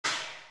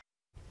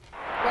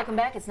Welcome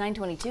back. It's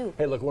 9:22.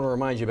 Hey, look, I want to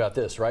remind you about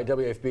this, right?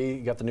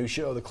 WAFB got the new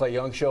show, The Clay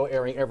Young Show,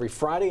 airing every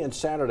Friday and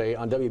Saturday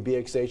on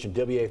WBHX and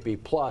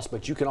WAFB+,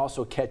 but you can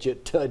also catch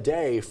it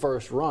today,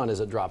 first run, as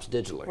it drops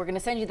digitally. We're going to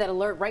send you that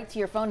alert right to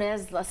your phone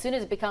as soon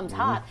as it becomes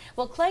hot.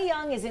 Well, Clay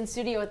Young is in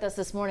studio with us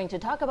this morning to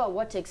talk about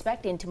what to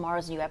expect in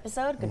tomorrow's new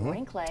episode. Good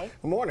morning, Clay.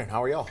 Good morning.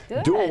 How are y'all?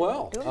 Good. Doing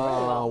well. Doing really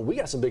well. We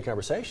got some big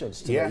conversations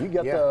today. Yeah, You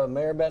got the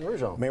Mayor of Baton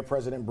Rouge on. Mayor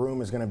President Broome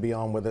is going to be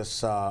on with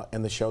us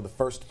in the show. The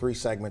first 3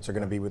 segments are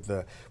going to be with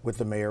the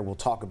mayor. We'll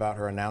talk about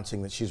her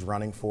announcing that she's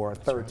running for a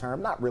third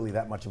term. Not really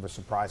that much of a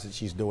surprise that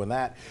she's doing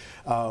that.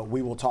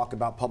 We will talk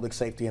about public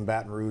safety in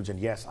Baton Rouge, and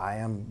yes, I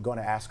am going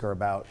to ask her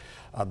about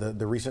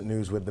the recent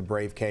news with the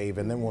Brave Cave,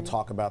 and then we'll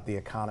talk about the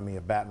economy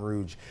of Baton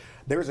Rouge.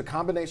 There is a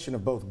combination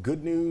of both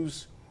good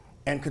news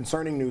and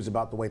concerning news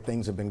about the way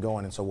things have been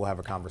going, and so we'll have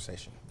a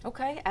conversation.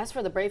 Okay. As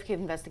for the Brave Cave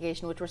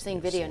investigation, which we're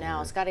seeing video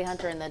now, Scotty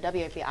Hunter and the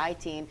WAFB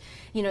team,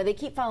 you know, they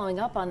keep following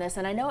up on this,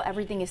 and I know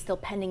everything is still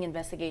pending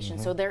investigation,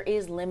 so there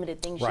is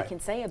limited things she can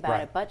say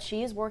about it, but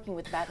she is working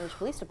with the Baton Rouge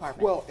Police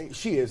Department. Well,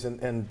 she is,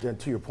 and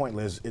to your point,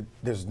 Liz,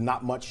 there's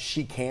not much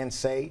she can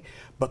say,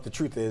 but the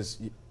truth is,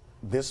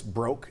 this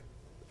broke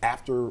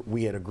after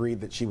we had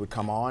agreed that she would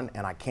come on,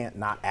 and I can't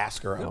not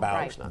ask her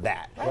about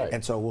that.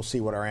 And so we'll see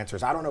what our answer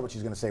is. I don't know what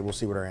she's going to say. We'll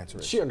see what her answer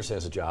is. She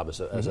understands the job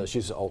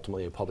she's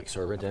ultimately a public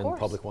servant, and the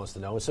public wants to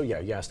know. And so, yeah,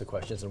 you ask the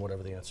questions and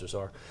whatever the answers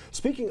are.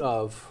 Speaking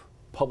of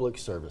public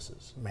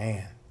services,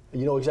 man,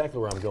 you know exactly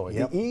where I'm going.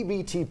 The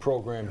EBT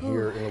program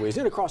here in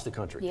Louisiana, across the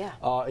country.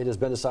 It has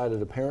been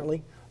decided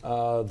apparently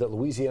that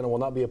Louisiana will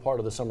not be a part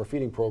of the summer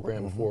feeding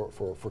program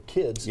for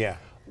kids.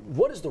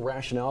 What is the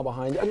rationale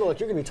behind it? I know, like,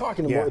 you're going to be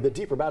talking a bit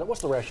deeper about it.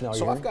 What's the rationale?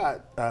 So I've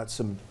got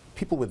some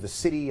people with the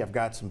city. I've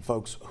got some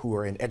folks who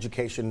are in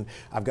education.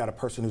 I've got a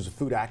person who's a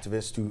food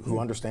activist who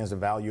understands the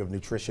value of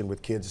nutrition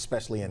with kids,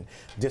 especially in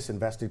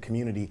disinvested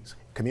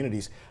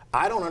communities.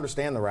 I don't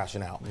understand the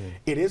rationale.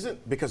 It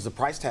isn't because the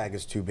price tag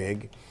is too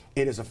big.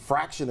 It is a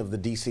fraction of the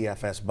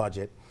DCFS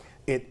budget.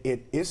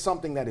 It is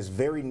something that is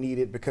very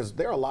needed because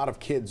there are a lot of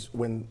kids,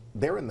 when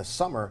they're in the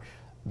summer,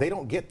 they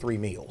don't get 3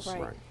 meals.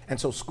 And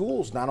so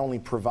schools not only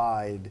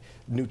provide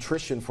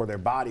nutrition for their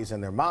bodies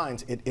and their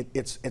minds,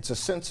 it's a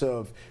sense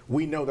of,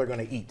 we know they're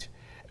going to eat.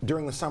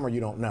 During the summer, you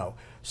don't know.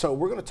 So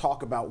we're going to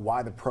talk about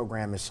why the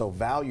program is so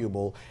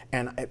valuable,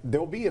 and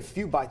there'll be a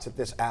few bites at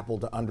this apple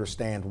to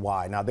understand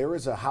why. Now, there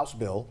is a House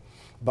bill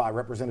by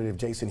Representative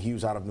Jason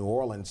Hughes out of New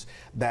Orleans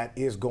that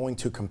is going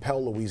to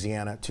compel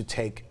Louisiana to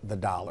take the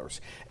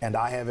dollars. And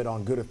I have it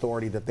on good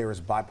authority that there is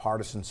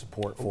bipartisan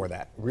support for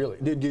that. Really?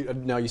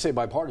 Now, you say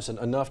bipartisan,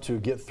 enough to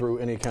get through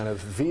any kind of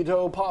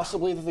veto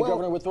possibly that the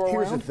governor would throw around?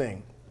 Here's the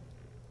thing.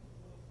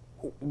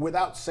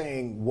 Without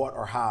saying what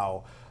or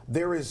how,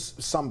 there is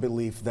some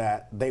belief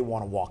that they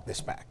want to walk this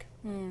back.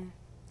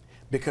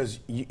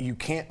 Because you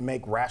can't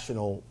make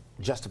rational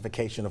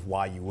justification of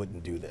why you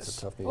wouldn't do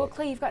this. Well,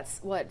 Clay, you've got,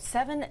 what,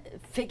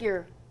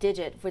 7-figure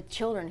digit with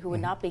children who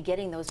would not be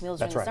getting those meals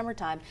during the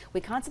summertime.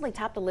 We constantly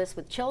top the list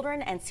with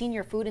children and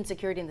senior food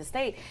insecurity in the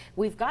state.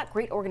 We've got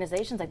great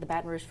organizations like the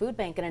Baton Rouge Food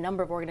Bank and a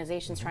number of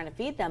organizations trying to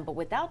feed them, but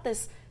without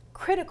this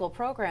critical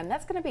program,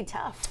 that's going to be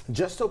tough.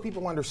 Just so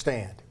people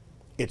understand,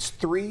 it's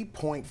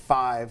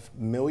 $3.5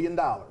 million.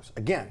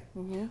 Again,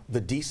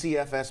 the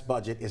DCFS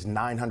budget is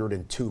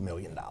 $902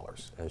 million.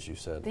 As you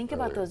said. Think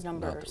about those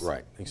numbers.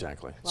 Right,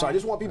 exactly. So I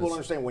just want people to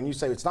understand, when you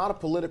say it's not a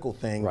political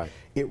thing,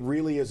 it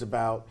really is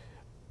about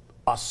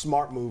a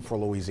smart move for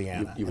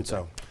Louisiana. You would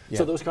say.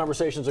 So those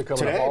conversations are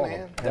coming today, up.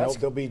 Man. And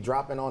they'll be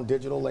dropping on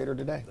digital later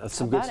today. That's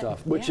some good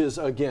stuff, which is,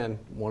 again,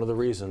 one of the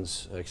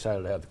reasons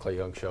excited to have the Clay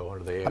Young Show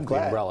under the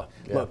AFB umbrella.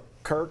 Look,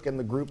 Kirk and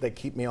the group, they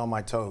keep me on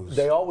my toes.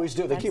 They always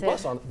do. They keep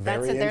us on.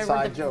 Very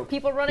inside joke.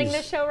 People running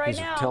this show right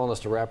now. He's telling us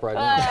to wrap right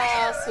now.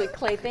 Oh, sweet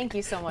Clay, thank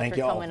you so much for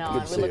coming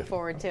on. We look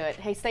forward to it.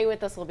 Hey, stay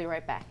with us. We'll be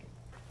right back.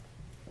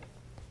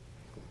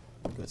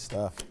 Good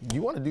stuff.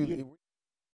 You want to do